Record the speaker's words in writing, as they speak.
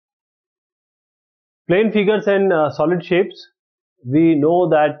Plane figures and solid shapes. We know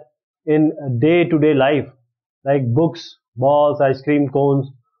that in day-to-day life, like books, balls, ice cream cones,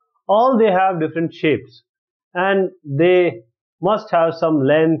 all they have different shapes, and they must have some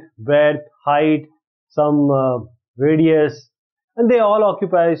length, breadth, height, some radius, and they all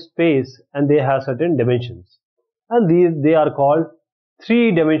occupy space and they have certain dimensions. And they are called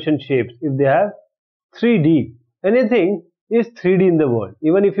three-dimension shapes. If they have 3D, anything is 3D in the world.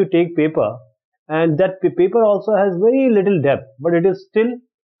 Even if you take paper, and that paper also has very little depth, but it is still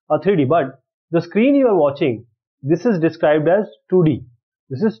a 3D. But the screen you are watching, this is described as 2D.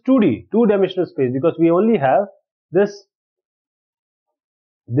 This is 2D, two-dimensional space, because we only have this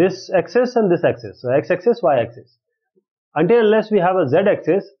axis and this axis. So x-axis, y-axis. Until unless we have a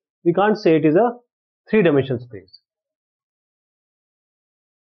z-axis, we can't say it is a three-dimensional space.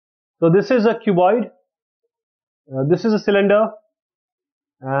 So this is a cuboid, this is a cylinder,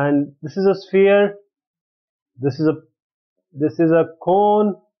 and this is a sphere, this is a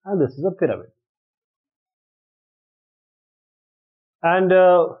cone, and this is a pyramid. And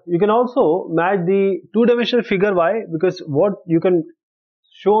you can also match the two-dimensional figure. Why? Because what you can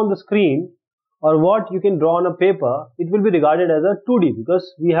show on the screen or what you can draw on a paper, it will be regarded as a 2D,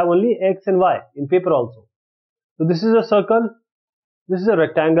 because we have only x and y in paper also. So this is a circle, this is a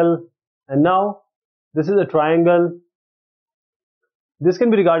rectangle, and now this is a triangle. This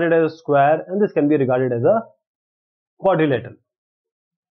can be regarded as a square, and this can be regarded as a quadrilateral.